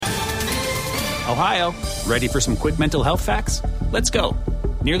Ohio, ready for some quick mental health facts? Let's go.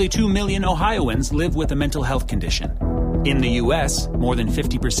 Nearly 2 million Ohioans live with a mental health condition. In the U.S., more than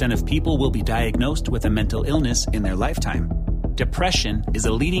 50% of people will be diagnosed with a mental illness in their lifetime. Depression is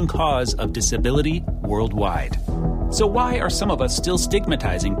a leading cause of disability worldwide. So why are some of us still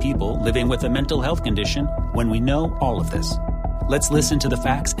stigmatizing people living with a mental health condition when we know all of this? Let's listen to the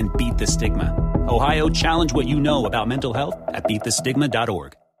facts and beat the stigma. Ohio, challenge what you know about mental health at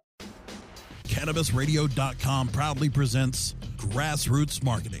beatthestigma.org. CannabisRadio.com proudly presents Grassroots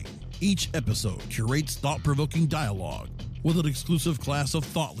Marketing. Each episode curates thought-provoking dialogue with an exclusive class of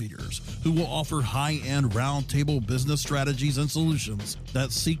thought leaders who will offer high-end roundtable business strategies and solutions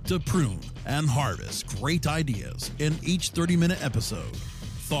that seek to prune and harvest great ideas in each 30-minute episode.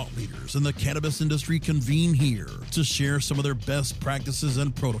 Thought leaders in the cannabis industry convene here to share some of their best practices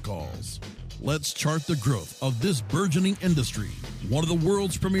and protocols. Let's chart the growth of this burgeoning industry, one of the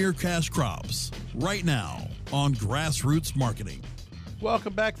world's premier cash crops, right now on Grassroots Marketing.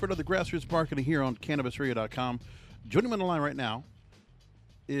 Welcome back for another Grassroots Marketing here on CannabisRadio.com. Joining me on the line right now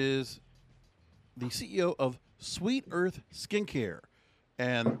is the CEO of Sweet Earth Skincare,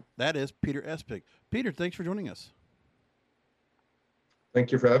 and that is Peter Espig. Peter, thanks for joining us.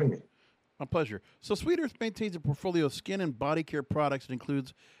 Thank you for having me. My pleasure. So Sweet Earth maintains a portfolio of skin and body care products that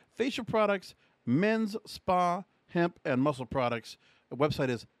includes facial products, men's spa, hemp, and muscle products. The website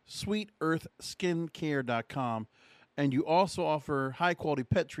is sweetearthskincare.com. And you also offer high-quality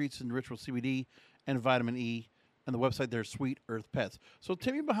pet treats enriched with CBD and vitamin E. And the website there is Sweet Earth Pets. So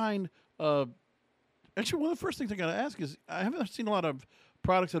take me behind, actually, one of the first things I got to ask is, I haven't seen a lot of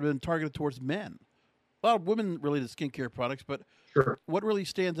products that have been targeted towards men. A lot of women-related skincare products, but Sure. What really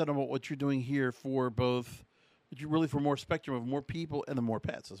stands out about what you're doing here for both, really for more spectrum of more people and the more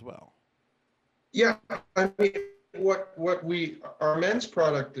pets as well? Yeah, I mean, our men's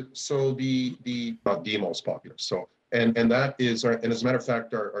product, so the most popular. So, and that is and as a matter of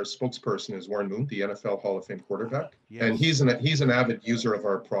fact, our spokesperson is Warren Moon, the NFL Hall of Fame quarterback. Yes. And he's an avid user of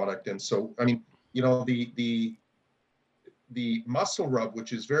our product. And so, I mean, you know, the muscle rub,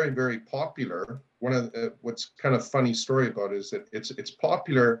 which is very, very popular. One of what's kind of funny story about it is that it's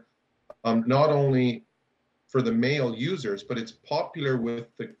popular not only for the male users, but it's popular with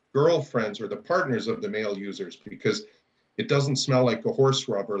the girlfriends or the partners of the male users because it doesn't smell like a horse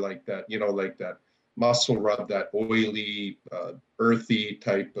rub or like that, you know, like that muscle rub, that oily, earthy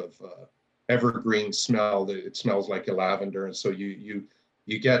type of evergreen smell. That it smells like a lavender, and so you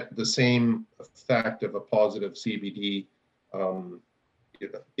get the same effect of a positive CBD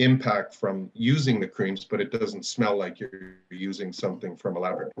impact from using the creams, but it doesn't smell like you're using something from a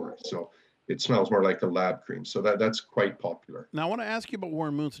laboratory. So it smells more like a lab cream. So that's quite popular. Now I want to ask you about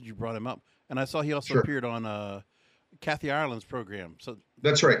Warren Moon since you brought him up, and I saw he also appeared on Kathy Ireland's program. So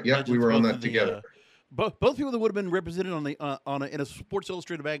that's right. Yeah, we were on that together. Both people that would have been represented on in a Sports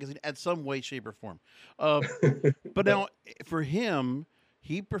Illustrated magazine at some way, shape, or form. But now for him,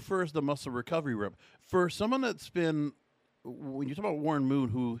 he prefers the muscle recovery rub. For someone that's been, when you talk about Warren Moon,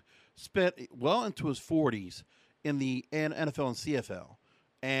 who spent well into his 40s in the NFL and CFL,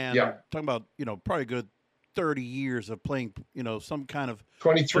 and talking about, you know, probably a good 30 years of playing, you know, some kind of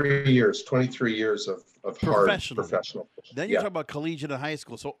 23 years of hard professional. Then you talk about collegiate and high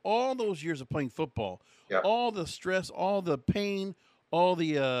school. So all those years of playing football, all the stress, all the pain, all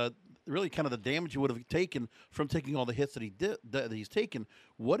the really kind of the damage you would have taken from taking all the hits that he's taken.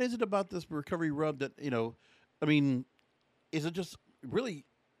 What is it about this recovery rub that, you know, I mean, is it just really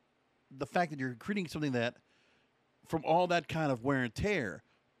the fact that you're creating something that from all that kind of wear and tear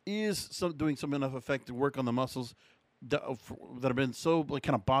is doing some enough effect to work on the muscles that have been so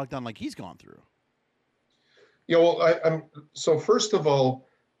kind of bogged down like he's gone through? Yeah, well, so first of all,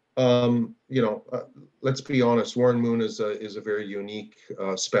 let's be honest. Warren Moon is a very unique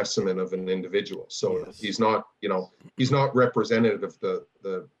specimen of an individual. So he's not representative of the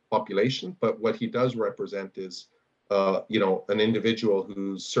population, but what he does represent is, an individual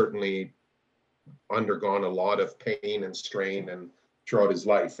who's certainly undergone a lot of pain and strain and throughout his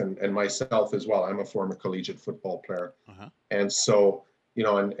life, and myself as well. I'm a former collegiate football player, and so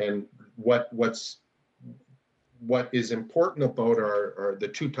and what is important about are the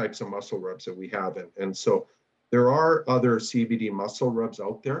two types of muscle rubs that we have, and so there are other CBD muscle rubs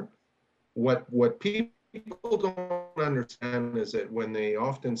out there. What people don't understand is that when they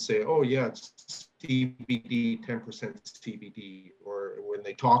often say, "Oh yeah, it's CBD, 10% CBD," or when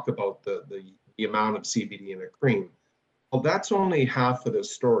they talk about the amount of CBD in a cream, well, that's only half of the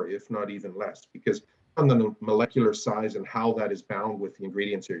story, if not even less, because on the molecular size and how that is bound with the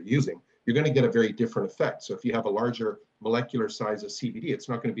ingredients you're using, you're going to get a very different effect. So if you have a larger molecular size of CBD, it's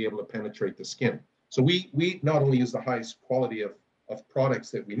not going to be able to penetrate the skin. So we not only use the highest quality of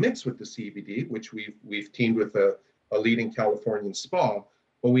products that we mix with the CBD, which we've teamed with a leading Californian spa,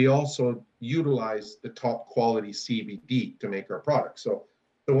 but we also utilize the top quality CBD to make our products. So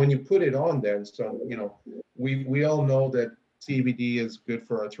when you put it on, then we all know that CBD is good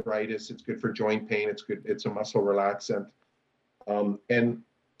for arthritis, it's good for joint pain, it's a muscle relaxant, and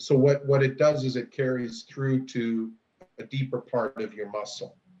so what it does is it carries through to a deeper part of your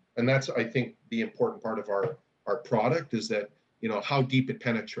muscle, and that's, I think, the important part of our product is that how deep it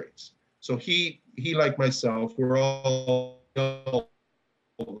penetrates. So he like myself, we're all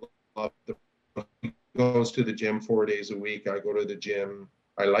goes to the gym 4 days a week. I go to the gym.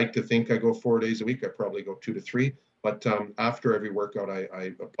 I like to think I go 4 days a week. I probably go 2 to 3. But after every workout,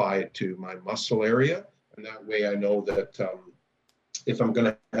 I apply it to my muscle area. And that way I know that if I'm going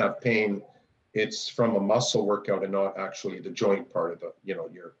to have pain, it's from a muscle workout and not actually the joint part of the,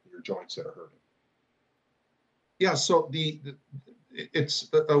 your joints that are hurting. Yeah, so it's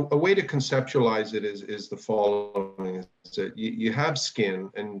a way to conceptualize it is the following: is that you have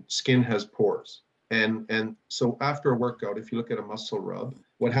skin, and skin has pores, and so after a workout, if you look at a muscle rub,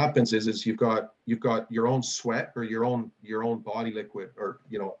 what happens is you've got your own sweat or your own body liquid, or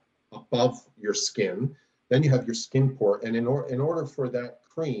above your skin. Then you have your skin pore, and in order for that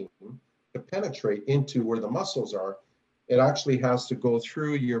cream to penetrate into where the muscles are, it actually has to go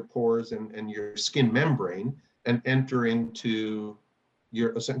through your pores and your skin membrane and enter into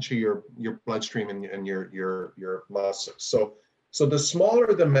essentially your bloodstream and your muscles. So the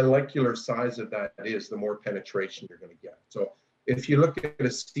smaller the molecular size of that is, the more penetration you're going to get. So if you look at a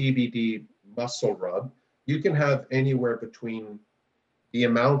CBD muscle rub, you can have anywhere between the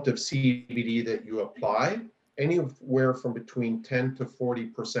amount of CBD that you apply, anywhere from between 10 to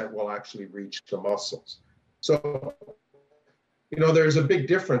 40% will actually reach the muscles. So, there's a big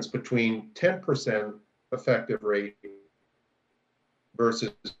difference between 10% effective rate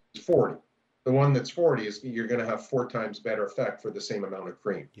versus 40. The one that's 40 is you're going to have 4 times better effect for the same amount of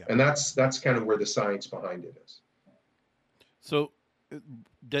cream. Yeah. And that's kind of where the science behind it is. So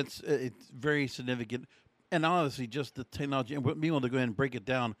it's very significant. And honestly, just the technology and being able to go ahead and break it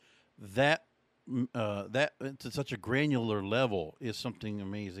down, that to such a granular level is something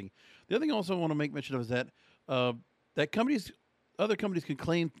amazing. The other thing I also want to make mention of is that other companies can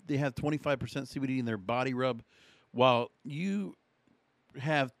claim they have 25% CBD in their body rub, while you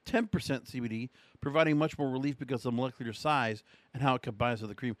have 10% CBD, providing much more relief because of the molecular size and how it combines with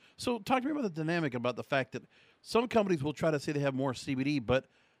the cream. So talk to me about the dynamic, about the fact that some companies will try to say they have more CBD, but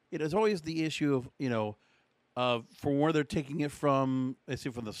it is always the issue of from where they're taking it from, let's say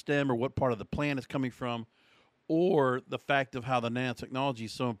from the stem or what part of the plant it's coming from, or the fact of how the nanotechnology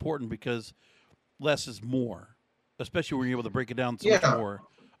is so important because less is more, especially when you're able to break it down so much more.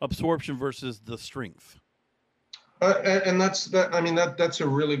 Absorption versus the strength. And that's a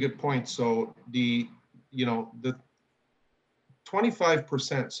really good point. So the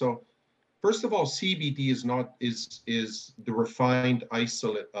 25%. So first of all, CBD is the refined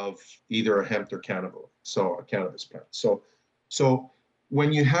isolate of either a hemp or a cannabis plant. So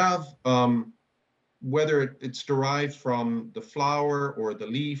when you have whether it's derived from the flower or the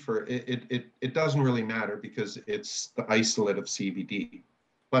leaf, or it doesn't really matter because it's the isolate of CBD.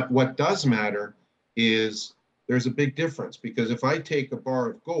 But what does matter is there's a big difference, because if I take a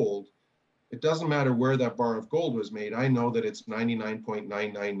bar of gold, it doesn't matter where that bar of gold was made. I know that it's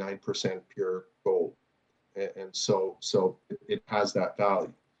 99.999% pure gold. And so it has that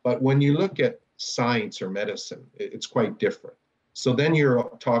value. But when you look at science or medicine, it's quite different. So then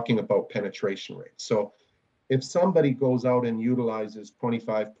you're talking about penetration rates. So if somebody goes out and utilizes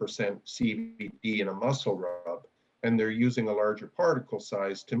 25% CBD in a muscle rub, and they're using a larger particle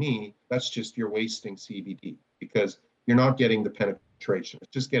size, to me, that's just you're wasting CBD, because you're not getting the penetration. It's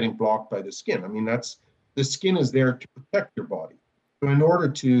just getting blocked by the skin. I mean, the skin is there to protect your body. So in order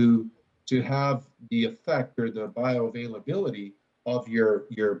to have the effect or the bioavailability of your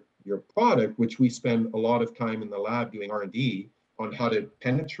product, which we spend a lot of time in the lab doing R&D on how to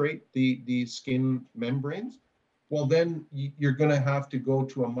penetrate the skin membranes, well, then you're going to have to go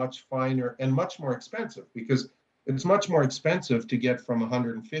to a much finer and much more expensive, because it's much more expensive to get from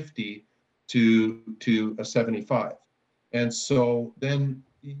 150 to a 75. And so then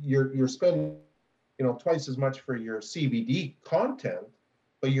you're spending, twice as much for your CBD content,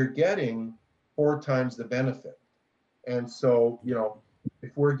 but you're getting 4 times the benefit. And so,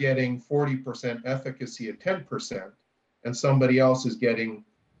 if we're getting 40% efficacy at 10%, and somebody else is getting,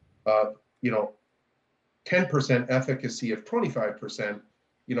 10% efficacy of 25%,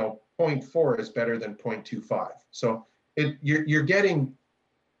 0.4 is better than 0.25. So you're getting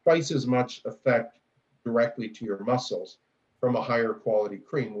twice as much effect directly to your muscles from a higher quality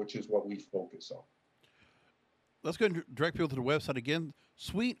cream, which is what we focus on. Let's go and direct people to the website again,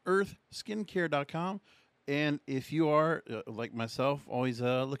 sweetearthskincare.com. And if you are, like myself, always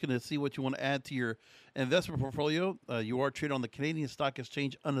looking to see what you want to add to your investment portfolio, you are traded on the Canadian Stock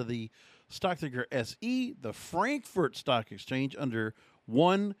Exchange under the stock ticker SE, the Frankfurt Stock Exchange under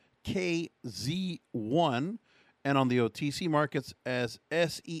 1KZ1, and on the OTC markets as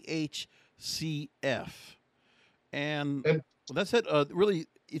SEHCF. And that's it. Really,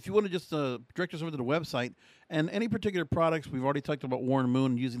 if you want to just direct us over to the website and any particular products, we've already talked about Warren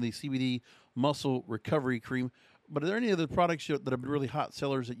Moon using the CBD muscle recovery cream. But are there any other products that have been really hot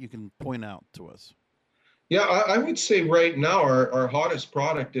sellers that you can point out to us? Yeah, I would say right now our hottest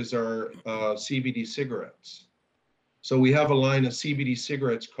product is our CBD cigarettes. So we have a line of CBD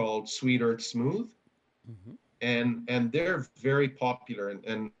cigarettes called Sweet Earth Smooth, and they're very popular.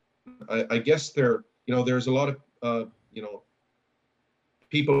 And I guess they're, there's a lot of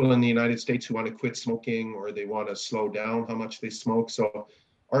people in the United States who want to quit smoking, or they want to slow down how much they smoke. So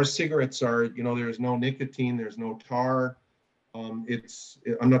our cigarettes are, there's no nicotine, there's no tar. I'm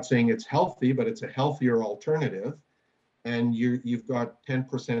not saying it's healthy, but it's a healthier alternative. And you've got 10%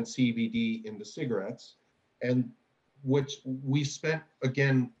 CBD in the cigarettes, and which we spent,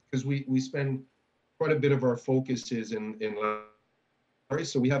 again, because we spend quite a bit of our focus is in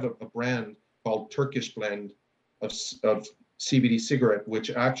so we have a brand called Turkish Blend of CBD cigarette,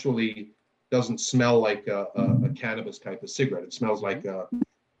 which actually doesn't smell like a cannabis type of cigarette. It smells like a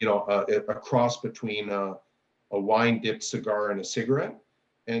cross between a wine dipped cigar and a cigarette.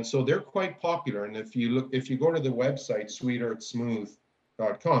 And so they're quite popular. And if you go to the website,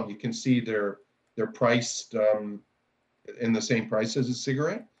 sweetearthsmooth.com, you can see they're priced in the same price as a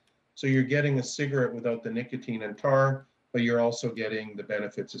cigarette. So you're getting a cigarette without the nicotine and tar, but you're also getting the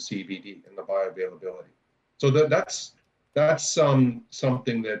benefits of CBD and the bioavailability. So that's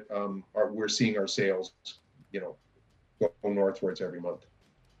something that we're seeing our sales, go northwards every month.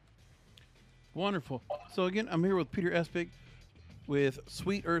 Wonderful. So again, I'm here with Peter Espig with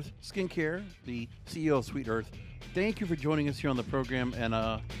Sweet Earth Skincare, the CEO of Sweet Earth. Thank you for joining us here on the program, and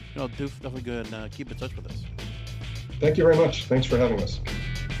definitely go ahead and keep in touch with us. Thank you very much. Thanks for having us.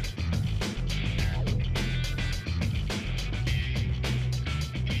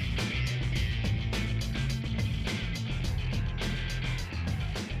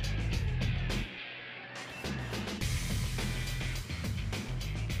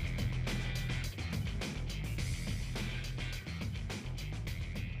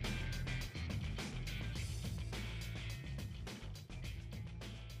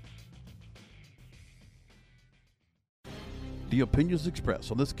 The opinions expressed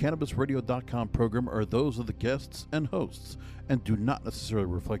on this CannabisRadio.com program are those of the guests and hosts and do not necessarily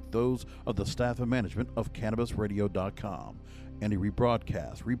reflect those of the staff and management of CannabisRadio.com. Any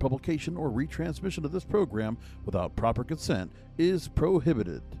rebroadcast, republication, or retransmission of this program without proper consent is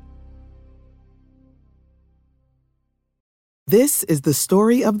prohibited. This is the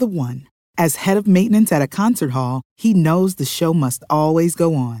story of the one. As head of maintenance at a concert hall, he knows the show must always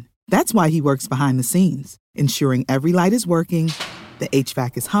go on. That's why he works behind the scenes, ensuring every light is working, the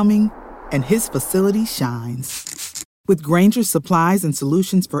HVAC is humming, and his facility shines. With Grainger's supplies and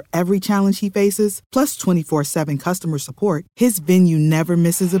solutions for every challenge he faces, plus 24/7 customer support, his venue never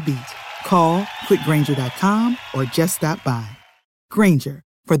misses a beat. Call quickgrainger.com or just stop by. Grainger,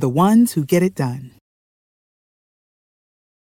 for the ones who get it done.